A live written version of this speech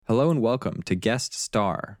Hello and welcome to Guest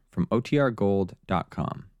Star from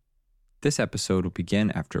OTRGold.com. This episode will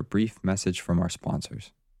begin after a brief message from our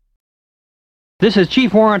sponsors. This is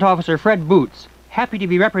Chief Warrant Officer Fred Boots, happy to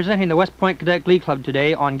be representing the West Point Cadet Glee Club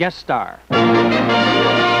today on Guest Star.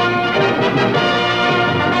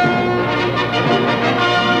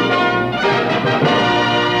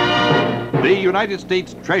 The United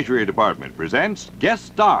States Treasury Department presents Guest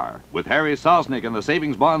Star with Harry Sosnick and the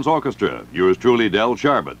Savings Bonds Orchestra, yours truly, Del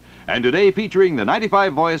Charbot, and today featuring the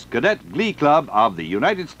 95-voice Cadet Glee Club of the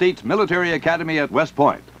United States Military Academy at West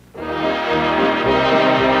Point.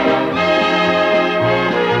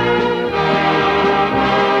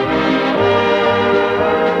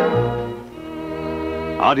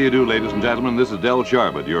 How do you do, ladies and gentlemen? This is Del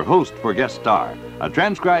Charbot, your host for Guest Star, a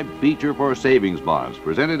transcribed feature for savings bonds,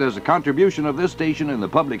 presented as a contribution of this station in the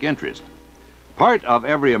public interest. Part of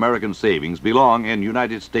every American savings belong in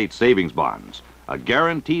United States savings bonds, a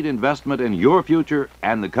guaranteed investment in your future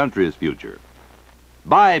and the country's future.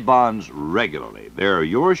 Buy bonds regularly. They're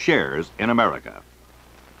your shares in America.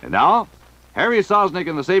 And now, Harry Sosnick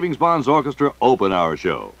and the Savings Bonds Orchestra open our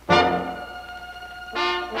show.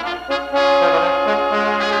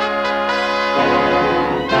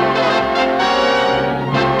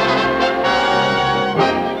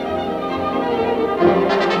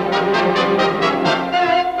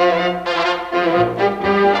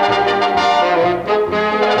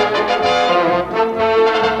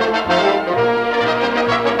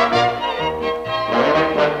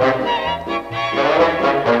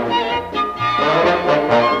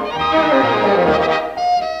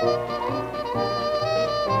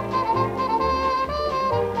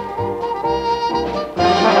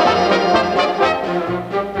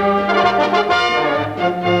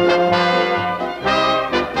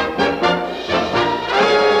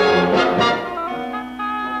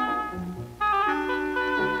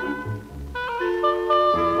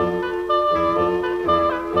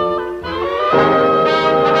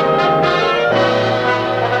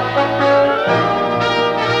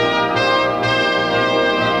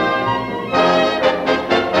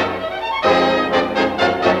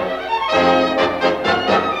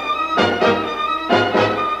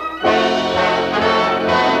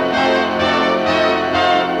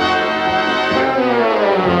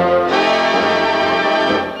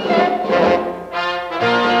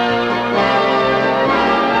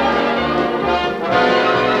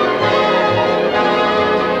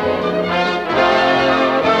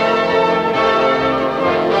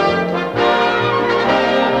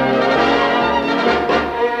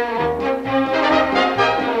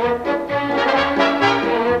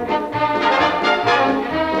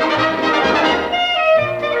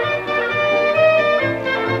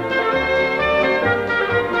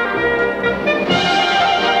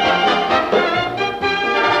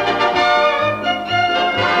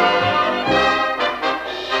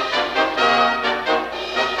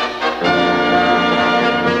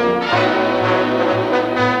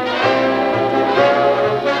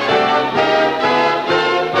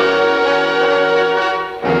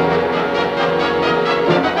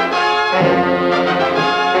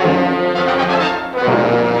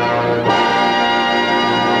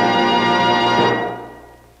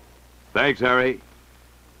 Thanks, Harry.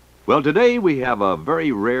 Well, today we have a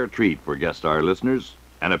very rare treat for Guest Star listeners,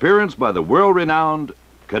 an appearance by the world-renowned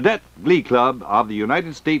Cadet Glee Club of the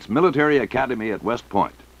United States Military Academy at West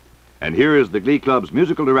Point. And here is the Glee Club's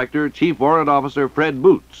musical director, Chief Warrant Officer Fred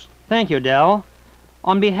Boots. Thank you, Del.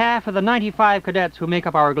 On behalf of the 95 cadets who make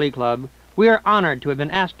up our Glee Club, we are honored to have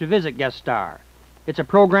been asked to visit Guest Star. It's a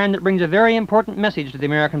program that brings a very important message to the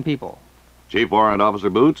American people. Chief Warrant Officer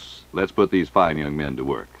Boots, let's put these fine young men to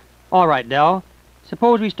work. All right, Del.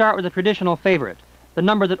 Suppose we start with a traditional favorite, the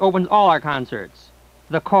number that opens all our concerts,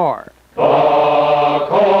 the Corps. The Corps,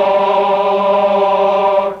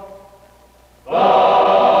 the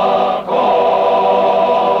Corps,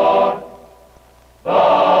 the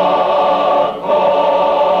Corps,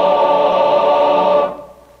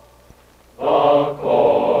 the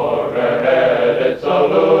Corps, bareheaded,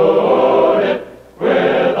 saluted,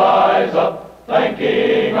 with eyes up,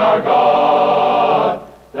 thanking our God,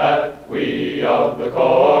 that we of the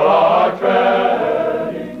Corps are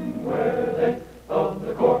treading where they of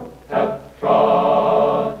the Corps have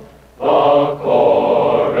trod. The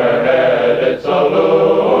Corps, bareheaded,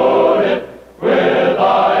 saluted, with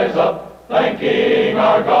eyes up, thanking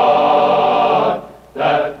our God,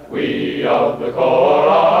 that we of the Corps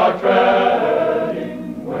are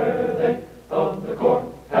treading where they of the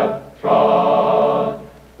Corps have trod.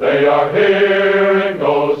 They are here in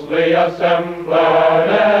ghostly assembly,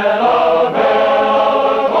 men of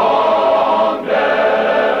hell, long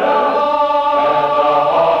dead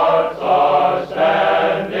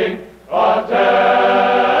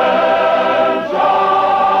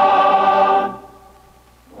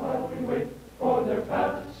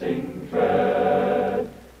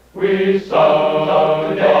We sons of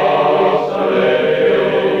today, we salute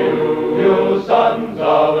you, you sons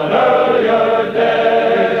of an earlier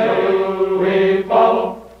day. We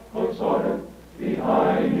follow close order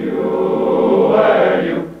behind you, where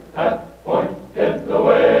you have pointed the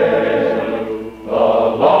way. The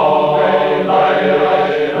long gray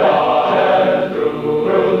light stretches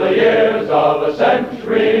through the years of a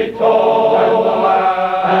century toil,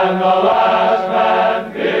 and the last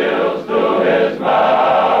man feels to his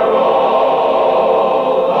marrow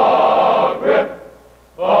the grip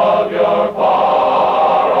of your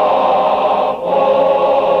far-off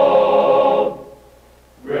fold.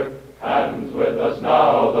 Grip hands with us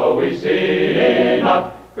now, though we see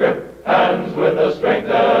not. Grip hands with us,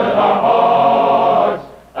 strengthen our hearts,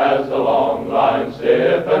 as the long line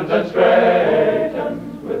stiffens and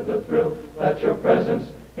straightens with the thrill that your presence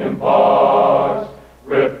imparts.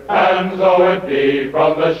 Grip hands, though it be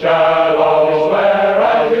from the shadows, swear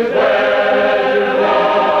as you stay to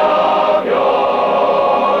love your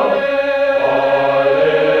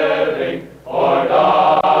living or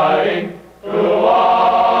dying to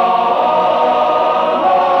honor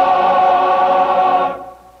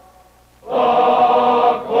the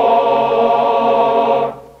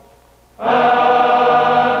core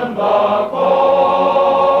and the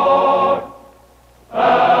core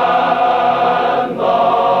and the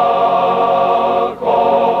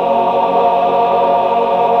core.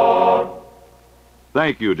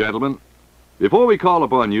 Thank you, gentlemen. Before we call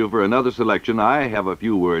upon you for another selection, I have a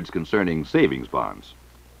few words concerning savings bonds.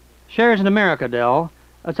 Shares in America, Dell,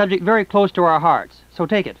 a subject very close to our hearts, so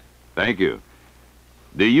take it. Thank you.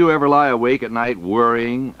 Do you ever lie awake at night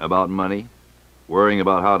worrying about money? Worrying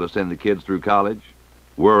about how to send the kids through college?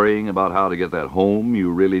 Worrying about how to get that home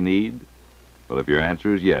you really need? Well, if your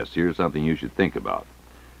answer is yes, here's something you should think about.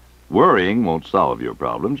 Worrying won't solve your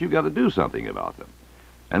problems. You've got to do something about them.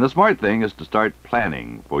 And the smart thing is to start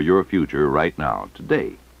planning for your future right now,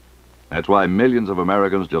 today. That's why millions of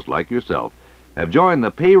Americans, just like yourself, have joined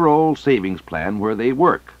the payroll savings plan where they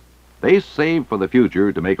work. They save for the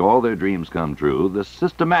future to make all their dreams come true the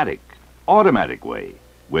systematic, automatic way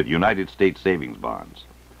with United States savings bonds.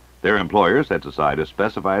 Their employer sets aside a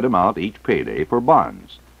specified amount each payday for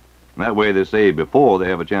bonds. And that way they save before they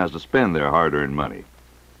have a chance to spend their hard-earned money.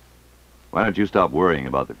 Why don't you stop worrying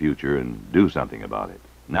about the future and do something about it?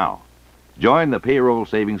 Now, join the payroll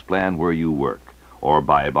savings plan where you work, or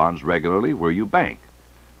buy bonds regularly where you bank.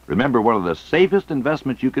 Remember, one of the safest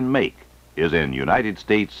investments you can make is in United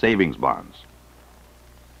States savings bonds.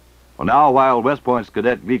 Well, now, while West Point's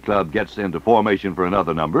Cadet Glee Club gets into formation for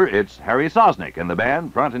another number, it's Harry Sosnick and the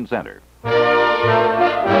band front and center.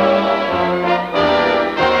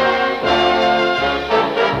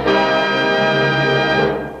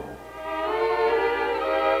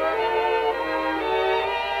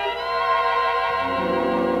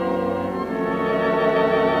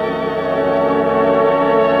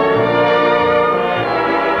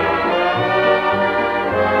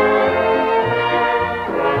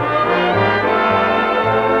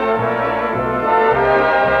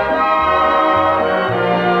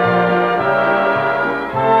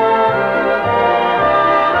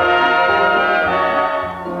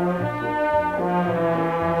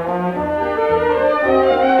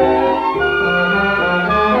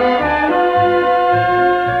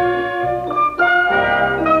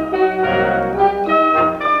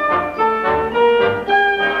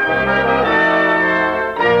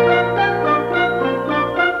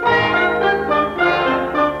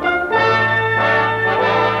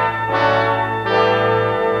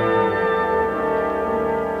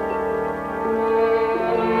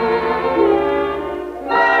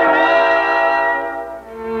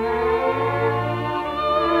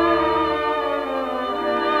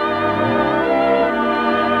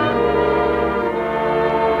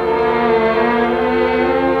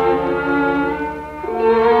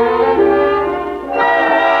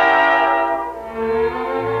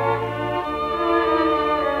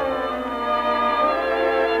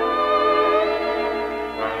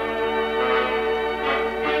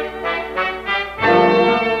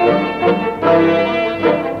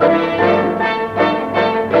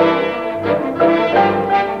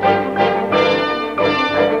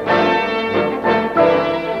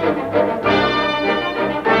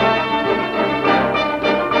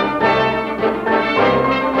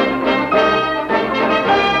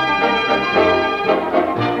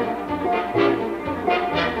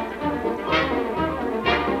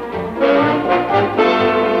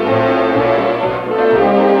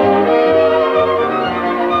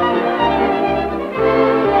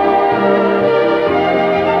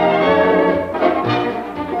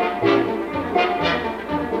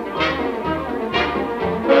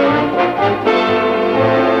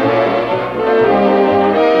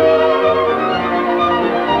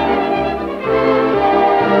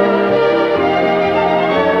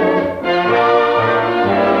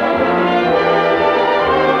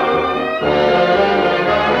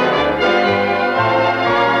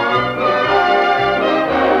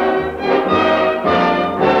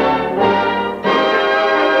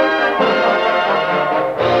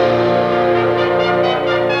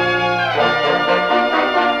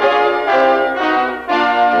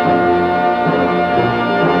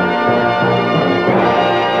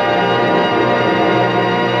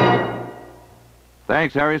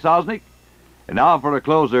 Thanks, Harry Sosnick. And now for a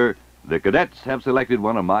closer, the cadets have selected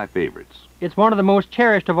one of my favorites. It's one of the most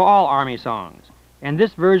cherished of all Army songs, and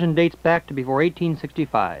this version dates back to before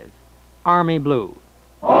 1865. Army Blue.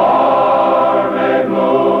 Army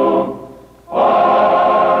Blue,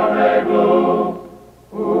 Army Blue,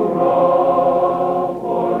 hurrah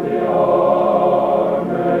for the Army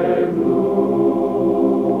Blue.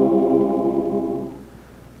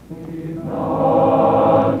 We've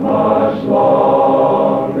not much longer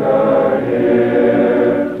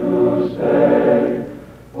here to stay,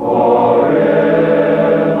 for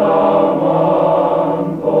in a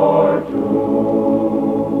month or two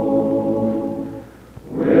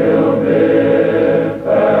we'll bid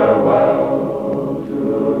farewell to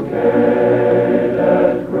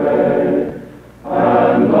Cadet Gray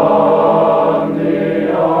and on the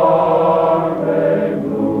Army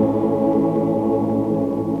Blue.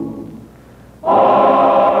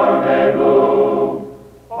 Army Blue,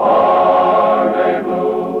 Army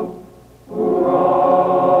Blue,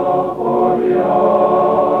 hurrah for the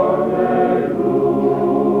Army Blue.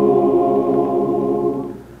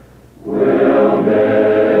 We'll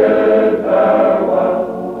bid farewell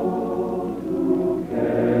to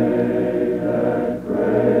Cadet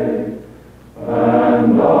Gray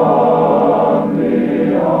and on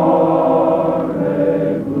the Army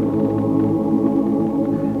Blue.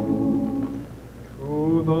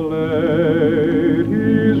 To the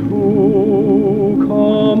ladies who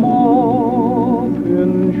come up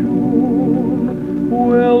in June,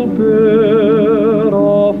 we'll bid a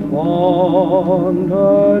fond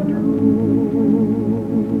adieu.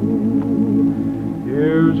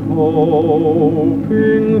 Here's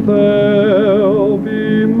hoping they'll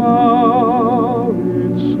be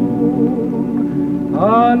married soon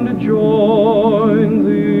and join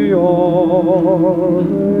the Army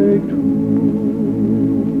too.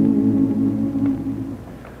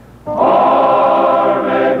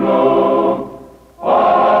 Army Blue,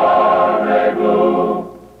 Army Blue,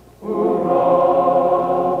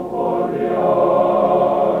 hurrah for the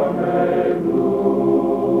Army Blue.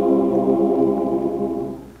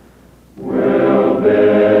 We'll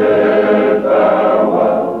bid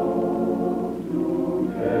farewell to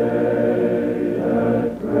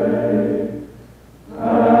Cadet Gray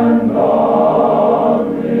and on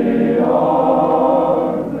the Army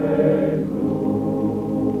Blue.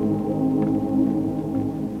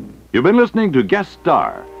 You've been listening to Guest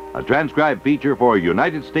Star, a transcribed feature for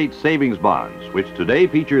United States Savings Bonds, which today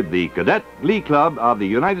featured the Cadet Glee Club of the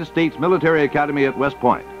United States Military Academy at West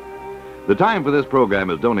Point. The time for this program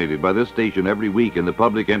is donated by this station every week in the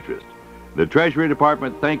public interest. The Treasury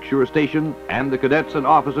Department thanks your station and the cadets and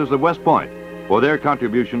officers of West Point for their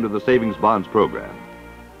contribution to the Savings Bonds program.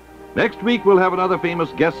 Next week, we'll have another famous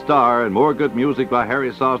guest star and more good music by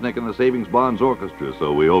Harry Sosnick and the Savings Bonds Orchestra,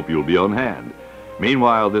 so we hope you'll be on hand.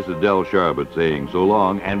 Meanwhile, this is Del Charbot saying so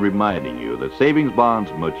long and reminding you that savings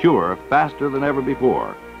bonds mature faster than ever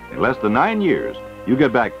before. In less than 9 years, you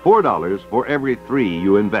get back $4 for every $3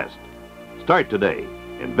 you invest. Start today.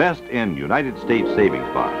 Invest in United States Savings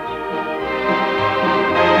Bonds.